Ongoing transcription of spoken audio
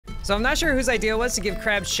So I'm not sure whose idea it was to give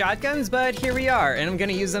crabs shotguns, but here we are, and I'm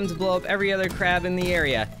gonna use them to blow up every other crab in the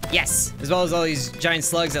area. Yes! As well as all these giant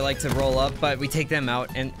slugs that like to roll up, but we take them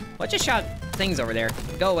out, and what just shot things over there?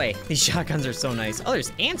 Go away. These shotguns are so nice. Oh,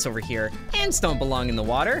 there's ants over here. Ants don't belong in the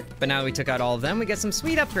water. But now we took out all of them, we get some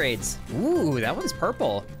sweet upgrades. Ooh, that one's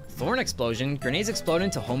purple. Thorn explosion. Grenades explode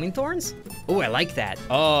into homing thorns? Ooh, I like that.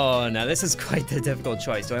 Oh, now this is quite the difficult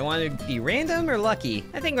choice. Do I want to be random or lucky?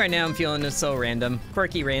 I think right now I'm feeling this so random.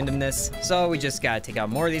 Quirky randomness. So we just gotta take out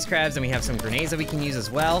more of these crabs, and we have some grenades that we can use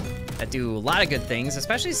as well that do a lot of good things,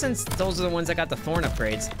 especially since those are the ones that got the thorn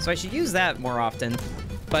upgrades. So I should use that more often.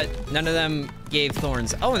 But none of them gave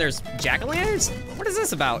thorns. Oh, and there's jack-o'-lanterns? What is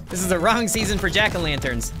this about? This is the wrong season for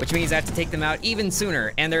jack-o'-lanterns, which means I have to take them out even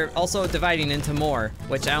sooner. And they're also dividing into more,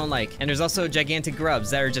 which I don't like. And there's also gigantic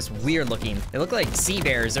grubs that are just weird looking. They look like sea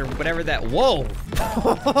bears or whatever that, whoa!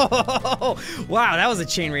 Wow, that was a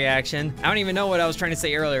chain reaction. I don't even know what I was trying to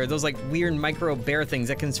say earlier. Those like weird micro bear things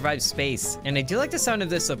that can survive space. And I do like the sound of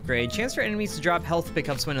this upgrade. Chance for enemies to drop health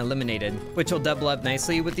pickups when eliminated, which will double up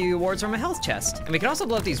nicely with the rewards from a health chest. And we can also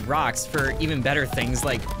blow up these rocks for even better things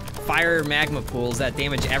like fire magma pools that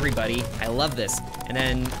damage everybody. I love this. And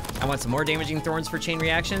then I want some more damaging thorns for chain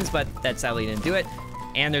reactions, but that sadly didn't do it.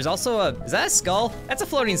 And there's also a, is that a skull? That's a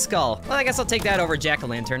floating skull. Well, I guess I'll take that over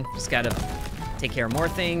jack-o'-lantern. Just gotta take care of more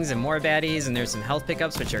things and more baddies, and there's some health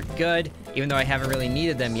pickups, which are good, even though I haven't really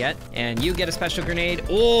needed them yet. And you get a special grenade.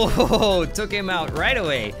 Oh, took him out right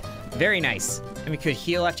away. Very nice. And we could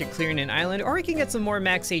heal after clearing an island, or we can get some more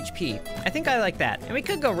max HP. I think I like that. And we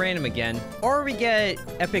could go random again, or we get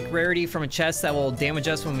epic rarity from a chest that will damage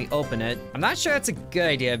us when we open it. I'm not sure that's a good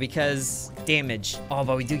idea because damage. Oh,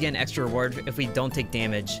 but we do get an extra reward if we don't take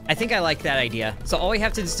damage. I think I like that idea. So all we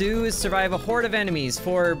have to do is survive a horde of enemies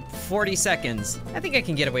for 40 seconds. I think I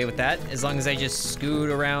can get away with that as long as I just scoot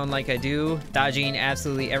around like I do, dodging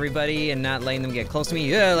absolutely everybody and not letting them get close to me.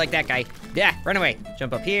 Yeah, like that guy. Yeah, run away.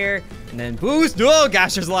 Jump up here and then boost. Oh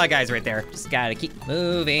gosh, there's a lot of guys right there. Just gotta keep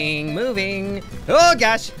moving, moving. Oh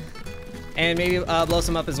gosh. And maybe blow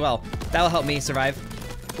some up as well. That'll help me survive.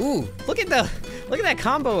 Ooh, look at that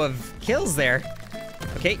combo of kills there.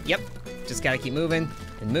 Okay, yep. Just gotta keep moving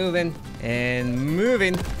and moving and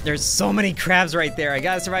moving. There's so many crabs right there. I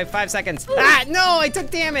gotta survive 5 seconds. Ah, no, I took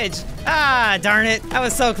damage. Ah, darn it. I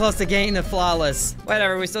was so close to getting the flawless.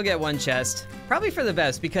 Whatever, we still get one chest. Probably for the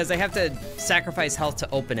best because I have to sacrifice health to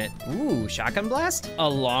open it. Ooh, shotgun blast?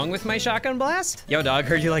 Along with my shotgun blast? Yo dog,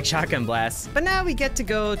 heard you like shotgun blasts. But now we get to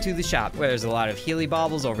go to the shop where there's a lot of Healy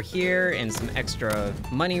baubles over here and some extra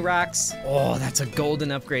money rocks. Oh, that's a golden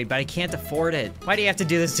upgrade, but I can't afford it. Why do you have to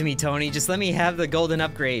do this to me, Tony? Just let me have the golden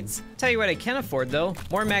upgrades. Tell you what I can afford though,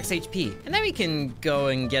 more max HP. And then we can go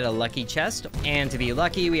and get a lucky chest. And to be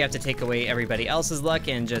lucky, we have to take away everybody else's luck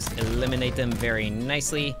and just eliminate them very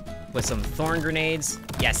nicely with some thorn grenades.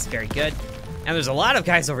 Yes, very good. And there's a lot of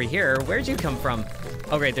guys over here. Where'd you come from?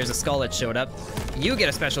 Oh great, there's a skull that showed up. You get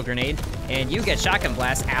a special grenade, and you get shotgun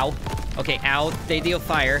blast. Ow. Okay, ow, they deal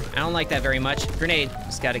fire. I don't like that very much. Grenade,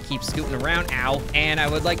 just gotta keep scooting around. Ow. And I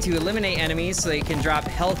would like to eliminate enemies so they can drop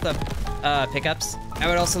health up pickups. I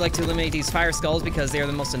would also like to eliminate these fire skulls because they are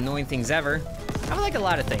the most annoying things ever. I would like a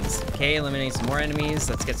lot of things. Okay, eliminate some more enemies.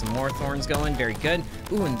 Let's get some more thorns going. Very good.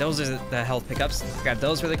 Ooh, and those are the health pickups. Grab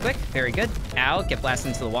those really quick. Very good. Ow, get blasted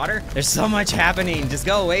into the water. There's so much happening. Just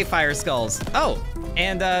go away, fire skulls. Oh,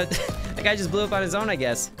 and that guy just blew up on his own, I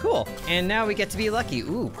guess. Cool. And now we get to be lucky.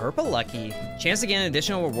 Ooh, purple lucky. Chance to get an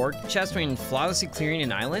additional reward chest when flawlessly clearing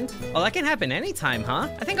an island. Oh, that can happen anytime, huh?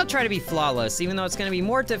 I think I'll try to be flawless, even though it's gonna be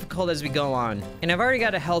more difficult as we go on. And I've already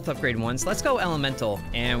got a health upgrade once. Let's go elemental.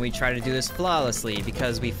 And we try to do this flawlessly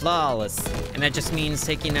because we flawless. And that just means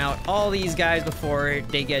taking out all these guys before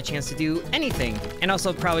they get a chance to do anything. And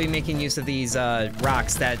also probably making use of these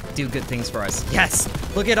rocks that do good things for us. Yes,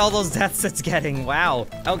 look at all those deaths it's getting. Wow.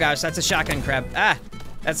 Oh gosh, that's a shotgun crab. Ah,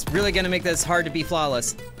 that's really gonna make this hard to be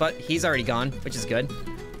flawless. But he's already gone, which is good.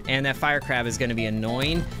 And that fire crab is gonna be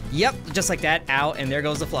annoying. Yep, just like that. Ow, and there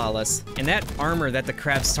goes the flawless. And that armor that the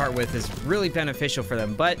crabs start with is really beneficial for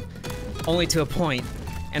them, but only to a point.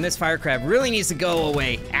 And this fire crab really needs to go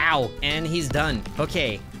away. Ow, and he's done.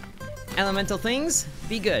 Okay, elemental things,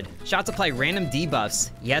 be good. Shots apply random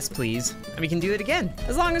debuffs. Yes, please. And we can do it again,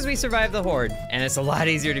 as long as we survive the horde. And it's a lot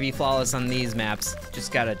easier to be flawless on these maps.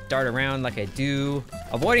 Just gotta dart around like I do,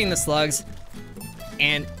 avoiding the slugs,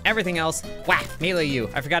 and everything else. Whack, melee you.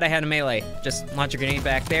 I forgot I had a melee. Just launch a grenade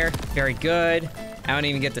back there. Very good. I don't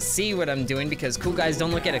even get to see what I'm doing because cool guys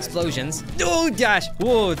don't look at explosions. Oh gosh,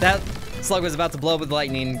 whoa, that slug was about to blow up with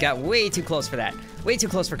lightning. Got way too close for that. Way too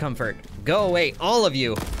close for comfort. Go away, all of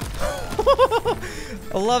you.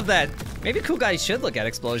 I love that. Maybe cool guys should look at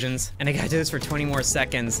explosions. And I gotta do this for 20 more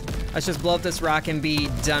seconds. Let's just blow up this rock and be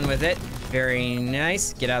done with it. Very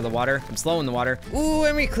nice. Get out of the water. I'm slow in the water. Ooh,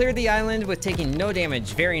 and we cleared the island with taking no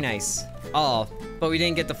damage. Very nice. Oh, but we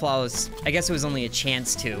didn't get the flawless. I guess it was only a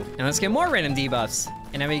chance to. And let's get more random debuffs.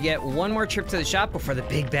 And then we get one more trip to the shop before the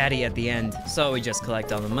big baddie at the end. So we just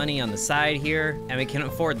collect all the money on the side here, and we can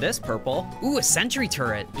afford this purple. Ooh, a sentry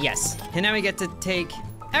turret. Yes. And now we get to take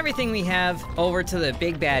everything we have over to the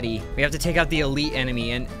big baddie. We have to take out the elite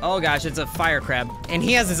enemy, and oh gosh, it's a fire crab. And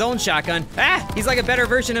he has his own shotgun. Ah, he's like a better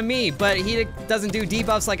version of me, but he doesn't do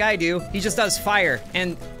debuffs like I do. He just does fire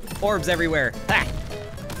and orbs everywhere. Ah.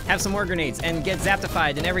 Have some more grenades and get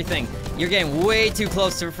zaptified and everything. You're getting way too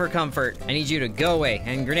close for comfort. I need you to go away.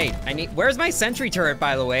 And grenade. Where's my sentry turret,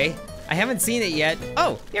 by the way? I haven't seen it yet.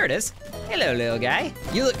 Oh, here it is. Hello, little guy.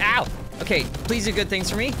 You look, ow. Okay, please do good things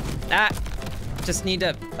for me. Just need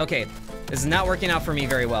to, okay. This is not working out for me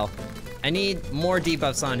very well. I need more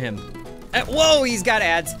debuffs on him. Whoa, he's got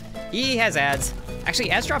ads. He has ads.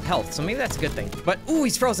 Actually, ads drop health, so maybe that's a good thing. But, ooh,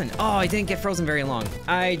 he's frozen. Oh, I didn't get frozen very long.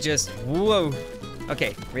 Whoa.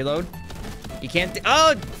 Okay, reload. You can't,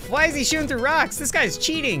 oh, why is he shooting through rocks? This guy's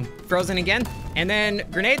cheating. Frozen again, and then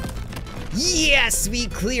grenade. Yes, we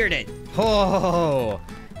cleared it. Oh,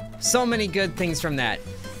 so many good things from that.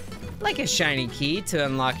 Like a shiny key to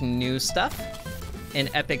unlock new stuff. An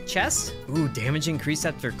epic chest. Ooh, damage increased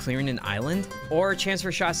after clearing an island. Or a chance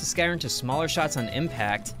for shots to scatter into smaller shots on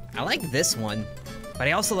impact. I like this one, but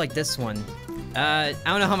I also like this one. I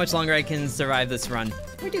don't know how much longer I can survive this run.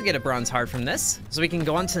 We do get a bronze heart from this, so we can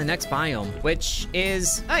go on to the next biome, which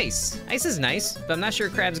is ice. Ice is nice, but I'm not sure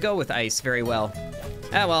crabs go with ice very well.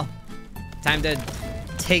 Ah, well, time to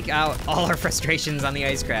take out all our frustrations on the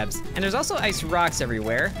ice crabs. And there's also ice rocks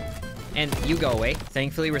everywhere. And you go away.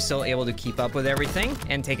 Thankfully, we're still able to keep up with everything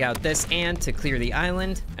and take out this ant to clear the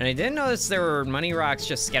island. And I didn't notice there were money rocks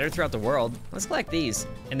just scattered throughout the world. Let's collect these.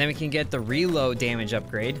 And then we can get the reload damage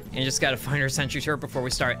upgrade. And just gotta find our sentry turret before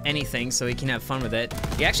we start anything so we can have fun with it.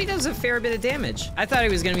 He actually does a fair bit of damage. I thought he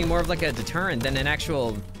was gonna be more of like a deterrent than an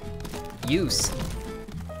actual use.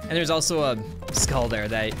 And there's also a skull there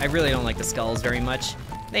that I really don't like the skulls very much.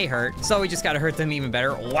 They hurt, so we just gotta hurt them even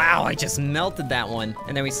better. Wow, I just melted that one.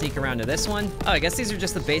 And then we sneak around to this one. Oh, I guess these are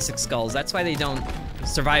just the basic skulls. That's why they don't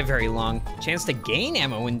survive very long. Chance to gain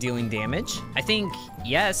ammo when dealing damage. I think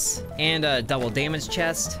yes. And a double damage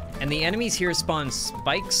chest. And the enemies here spawn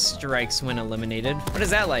spike strikes when eliminated. What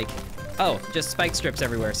is that like? Oh, just spike strips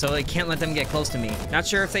everywhere, so I can't let them get close to me. Not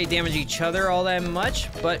sure if they damage each other all that much,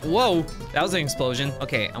 but whoa, that was an explosion.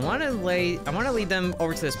 Okay, I wanna lead them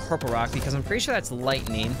over to this purple rock because I'm pretty sure that's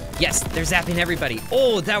lightning. Yes, they're zapping everybody.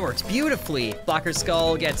 Oh, that works beautifully. Blocker's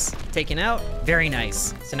skull gets taken out. Very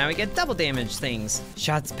nice. So now we get double damage things.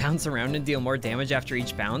 Shots bounce around and deal more damage after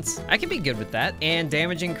each bounce. I can be good with that. And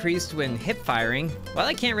damage increased when hip firing. While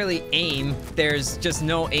I can't really aim, there's just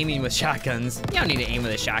no aiming with shotguns. You don't need to aim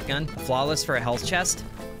with a shotgun. Flawless for a health chest.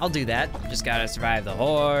 I'll do that. Just gotta survive the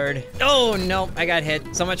horde. Oh, no, I got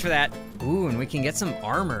hit. So much for that. Ooh, and we can get some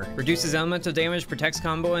armor. Reduces elemental damage, protects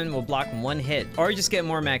combo, and will block one hit. Or just get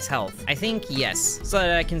more max health. I think yes, so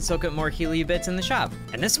that I can soak up more Healy bits in the shop.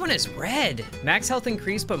 And this one is red. Max health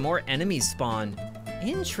increased, but more enemies spawn.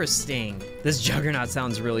 Interesting. This Juggernaut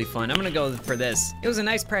sounds really fun. I'm gonna go for this. It was a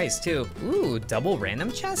nice price too. Ooh, double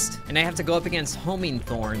random chest? And I have to go up against homing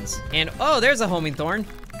thorns. And oh, there's a homing thorn.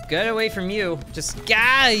 Get away from you. Just,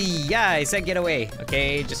 yeah, I said get away.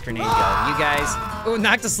 Okay, just grenade go. You guys, oh,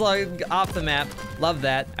 knocked a slug off the map. Love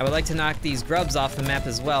that. I would like to knock these grubs off the map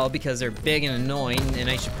as well because they're big and annoying and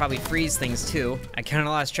I should probably freeze things too. I kind of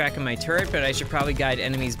lost track of my turret, but I should probably guide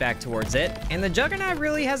enemies back towards it. And the Juggernaut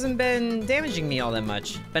really hasn't been damaging me all that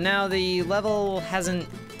much. But now the level hasn't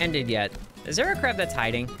ended yet. Is there a crab that's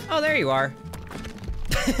hiding? Oh, there you are.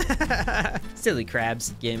 Silly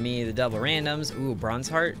crabs. Give me the double randoms. Ooh, bronze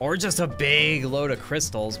heart. Or just a big load of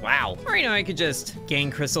crystals. Wow. Or, you know, I could just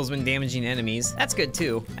gain crystals when damaging enemies. That's good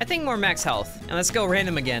too. I think more max health. And let's go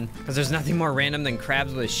random again, because there's nothing more random than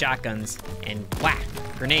crabs with shotguns. And whack,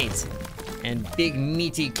 grenades. And big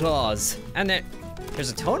meaty claws. And then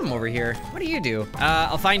there's a totem over here. What do you do?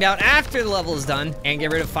 I'll find out after the level is done and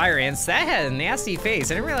get rid of fire ants. That had a nasty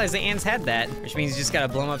face. I didn't realize the ants had that, which means you just gotta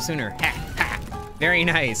blow them up sooner. Ha, ha. Very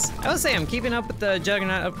nice. I would say I'm keeping up with the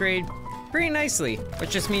Juggernaut upgrade pretty nicely,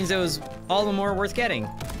 which just means it was all the more worth getting.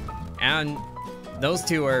 And those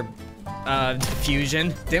two are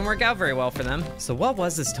fusion. Didn't work out very well for them. So what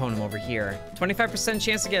was this totem over here? 25%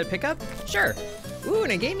 chance to get a pickup? Sure. Ooh,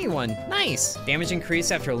 and it gave me one. Nice. Damage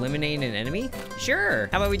increased after eliminating an enemy? Sure.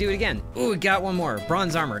 How about we do it again? Ooh, got one more.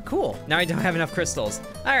 Bronze armor. Cool. Now I don't have enough crystals.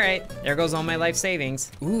 All right, there goes all my life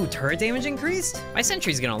savings. Ooh, turret damage increased? My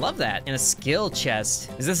sentry's gonna love that. And a skill chest.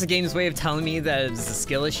 Is this the game's way of telling me that it's a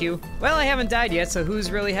skill issue? Well, I haven't died yet, so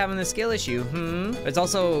who's really having the skill issue? It's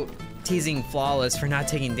also teasing Flawless for not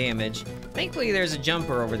taking damage. Thankfully, there's a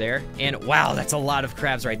jumper over there. And wow, that's a lot of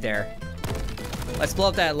crabs right there. Let's blow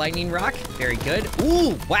up that lightning rock. Very good.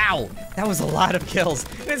 Ooh, wow. That was a lot of kills.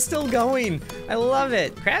 It's still going. I love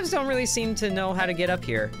it. Crabs don't really seem to know how to get up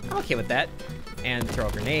here. I'm okay with that. And throw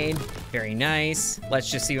a grenade. Very nice.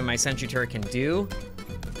 Let's just see what my sentry turret can do.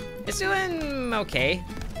 It's doing okay.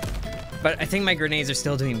 But I think my grenades are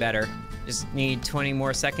still doing better. Just need 20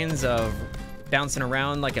 more seconds of bouncing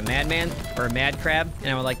around like a madman or a mad crab. And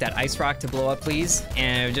I would like that ice rock to blow up, please.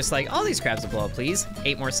 And just like all these crabs to blow up, please.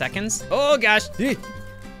 8 more seconds. Oh gosh.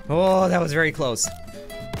 Oh, that was very close.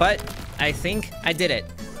 But I think I did it.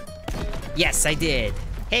 Yes, I did.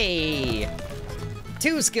 Hey,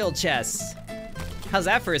 2 skill chests. How's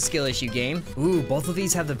that for a skill issue game? Ooh, both of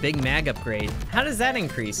these have the big mag upgrade. How does that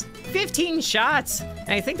increase? 15 shots!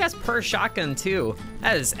 And I think that's per shotgun too.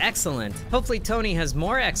 That is excellent. Hopefully Tony has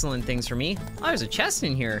more excellent things for me. Oh, there's a chest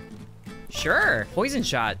in here. Sure, poison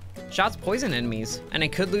shot. Shots poison enemies. And I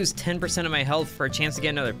could lose 10% of my health for a chance to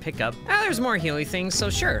get another pickup. Ah, there's more healing things, so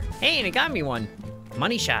sure. Hey, and it got me one.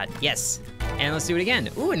 Money shot, yes. And let's do it again.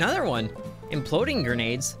 Ooh, another one. Imploding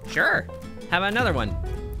grenades, sure. How about another one?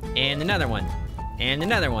 And another one. And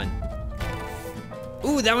another one.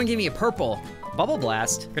 Ooh, that one gave me a purple. Bubble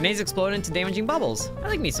blast. Grenades explode into damaging bubbles. I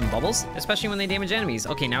like me some bubbles, especially when they damage enemies.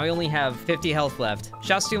 Okay, now we only have 50 health left.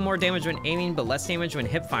 Shots do more damage when aiming, but less damage when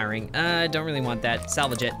hip firing. Don't really want that.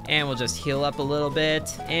 Salvage it. And we'll just heal up a little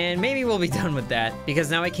bit. And maybe we'll be done with that,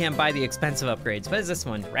 because now I can't buy the expensive upgrades. What is this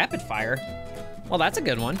one? Rapid fire. Well, that's a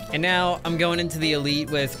good one. And now I'm going into the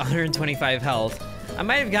elite with 125 health. I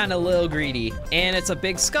might have gotten a little greedy, and it's a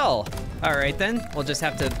big skull. All right then, we'll just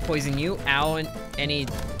have to poison you. Ow, and he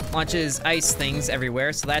launches ice things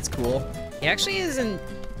everywhere, so that's cool. He actually isn't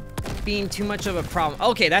being too much of a problem.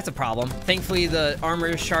 Okay, that's a problem. Thankfully, the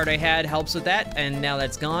armor shard I had helps with that, and now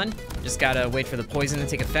that's gone. Just gotta wait for the poison to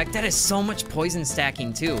take effect. That is so much poison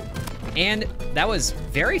stacking too. And that was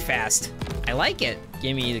very fast. I like it.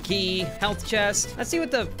 Give me the key, health chest. Let's see what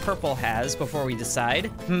the purple has before we decide.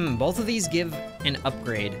 Both of these give an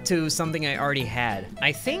upgrade to something I already had.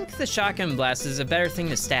 I think the shotgun blast is a better thing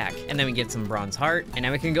to stack. And then we get some bronze heart, and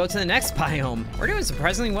now we can go to the next biome. We're doing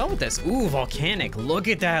surprisingly well with this. Ooh, volcanic. Look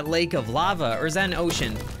at that lake of lava, or is that an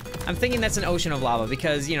ocean? I'm thinking that's an ocean of lava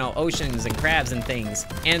because, you know, oceans and crabs and things.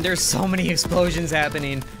 And there's so many explosions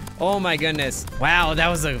happening. Oh my goodness. Wow, that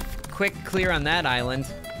was a quick clear on that island.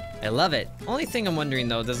 I love it. Only thing I'm wondering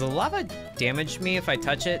though, does the lava damage me if I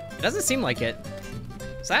touch it? It doesn't seem like it.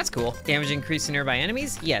 So that's cool. Damage increase to nearby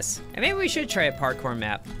enemies? Yes. And maybe we should try a parkour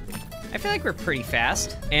map. I feel like we're pretty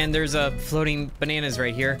fast. And there's a floating bananas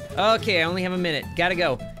right here. Okay, I only have a minute. Gotta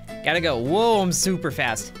go. Gotta go. Whoa, I'm super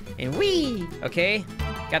fast. And whee! Okay,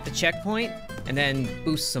 got the checkpoint. And then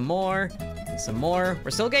boost some more. And some more.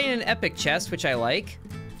 We're still getting an epic chest, which I like.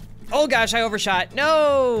 Oh gosh, I overshot.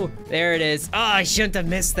 No! There it is. Oh, I shouldn't have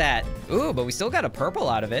missed that. Ooh, but we still got a purple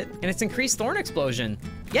out of it. And it's increased thorn explosion.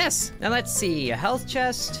 Yes. Now let's see, a health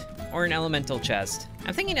chest or an elemental chest.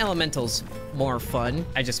 I'm thinking elemental's more fun.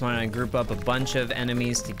 I just want to group up a bunch of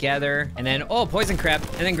enemies together. And then, oh, poison crab.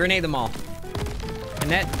 And then grenade them all. And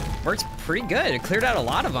that works pretty good. It cleared out a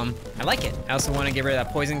lot of them. I like it. I also want to get rid of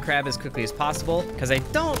that poison crab as quickly as possible because I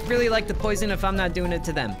don't really like the poison if I'm not doing it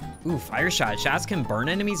to them. Ooh, fire shot. Shots can burn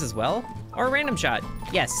enemies as well? Or a random shot.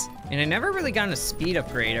 Yes. And I never really got a speed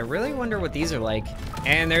upgrade. I really wonder what these are like.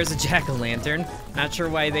 And there's a jack-o'-lantern. Not sure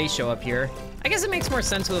why they show up here. I guess it makes more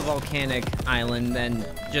sense with a volcanic island than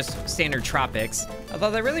just standard tropics.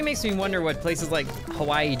 Although that really makes me wonder what places like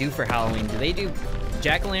Hawaii do for Halloween. Do they do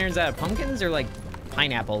jack-o'-lanterns out of pumpkins or like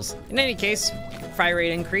pineapples? In any case, fry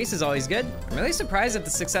rate increase is always good. I'm really surprised at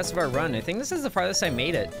the success of our run. I think this is the farthest I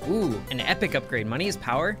made it. Ooh, an epic upgrade. Money is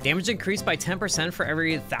power. Damage increased by 10% for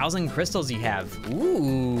every 1,000 crystals you have.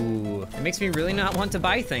 Ooh, it makes me really not want to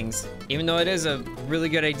buy things. Even though it is a really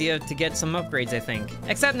good idea to get some upgrades, I think.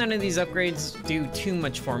 Except none of these upgrades do too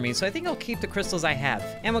much for me, so I think I'll keep the crystals I have.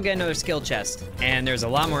 And we'll get another skill chest. And there's a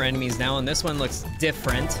lot more enemies now, and this one looks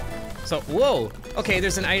different. So, whoa, okay,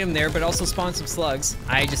 there's an item there, but also spawn some slugs.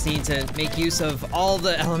 I just need to make use of all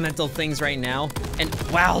the elemental things right now. And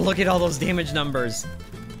wow, look at all those damage numbers.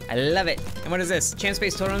 I love it. And what is this?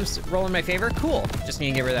 Chance-based totems roll in my favor? Cool. Just need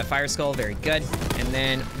to get rid of that fire skull, very good. And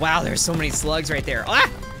then, wow, there's so many slugs right there.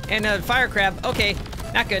 Ah, and a fire crab, okay.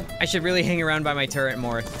 Not good. I should really hang around by my turret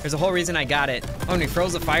more. There's a whole reason I got it. Oh, and we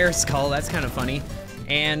froze a fire skull. That's kind of funny.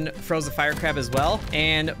 And froze a fire crab as well.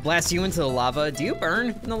 And blast you into the lava. Do you burn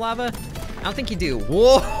in the lava? I don't think you do.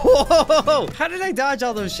 Whoa! How did I dodge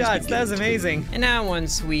all those shots? That was amazing. And now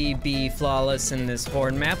once we be flawless in this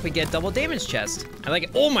horde map, we get double damage chest. I like it.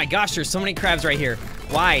 Oh my gosh, there's so many crabs right here.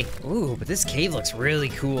 Why? Ooh, but this cave looks really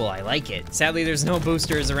cool. I like it. Sadly, there's no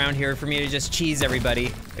boosters around here for me to just cheese everybody,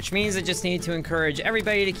 which means I just need to encourage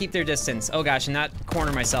everybody to keep their distance. Oh gosh, and not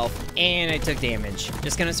corner myself. And I took damage.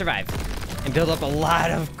 Just gonna survive. And build up a lot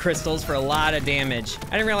of crystals for a lot of damage. I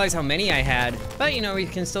didn't realize how many I had, but you know, you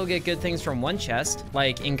can still get good things from one chest,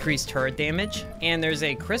 like increased turret damage. And there's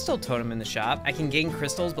a crystal totem in the shop. I can gain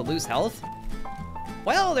crystals but lose health.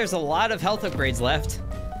 Well, there's a lot of health upgrades left.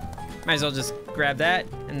 Might as well just grab that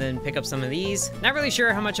and then pick up some of these. Not really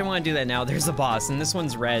sure how much I want to do that now. There's a boss, and this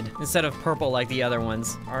one's red instead of purple like the other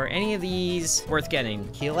ones. Are any of these worth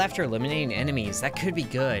getting? Heal after eliminating enemies. That could be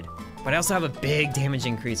good. But I also have a big damage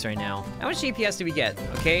increase right now. How much DPS do we get?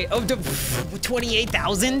 Okay, oh,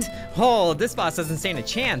 28,000? Oh, this boss doesn't stand a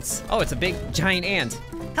chance. Oh, it's a big giant ant.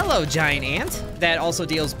 Hello, giant ant. That also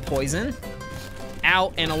deals poison.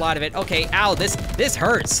 Ow, and a lot of it. Okay, ow, this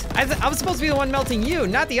hurts. I was supposed to be the one melting you,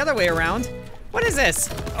 not the other way around. What is this?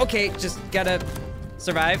 Okay, just gotta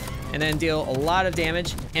survive and then deal a lot of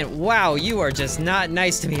damage. And wow, you are just not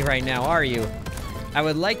nice to me right now, are you? I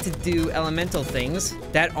would like to do elemental things.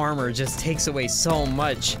 That armor just takes away so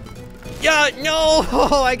much. Yeah, no,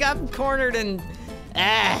 I got cornered and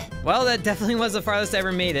well, that definitely was the farthest I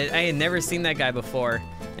ever made it. I had never seen that guy before.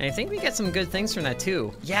 And I think we get some good things from that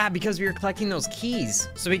too. Yeah, because we were collecting those keys.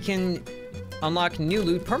 So we can unlock new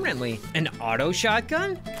loot permanently. An auto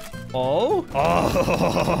shotgun? Oh.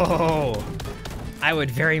 I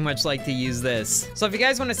would very much like to use this. So if you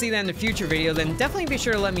guys want to see that in a future video, then definitely be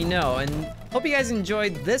sure to let me know. And hope you guys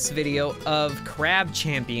enjoyed this video of Crab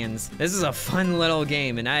Champions. This is a fun little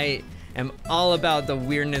game, and I am all about the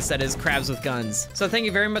weirdness that is crabs with guns. So thank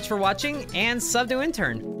you very much for watching, and sub to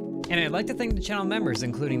Intern. And I'd like to thank the channel members,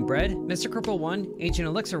 including Bread, Mr. Cripple 1, Ancient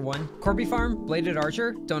Elixir 1, Corby Farm, Bladed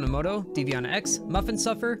Archer, Donamoto, Deviana X, Muffin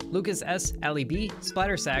Suffer, Lucas S, Ali B,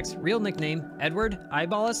 Splatter Sacks, Real Nickname, Edward,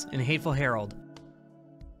 Eyeballis, and Hateful Herald.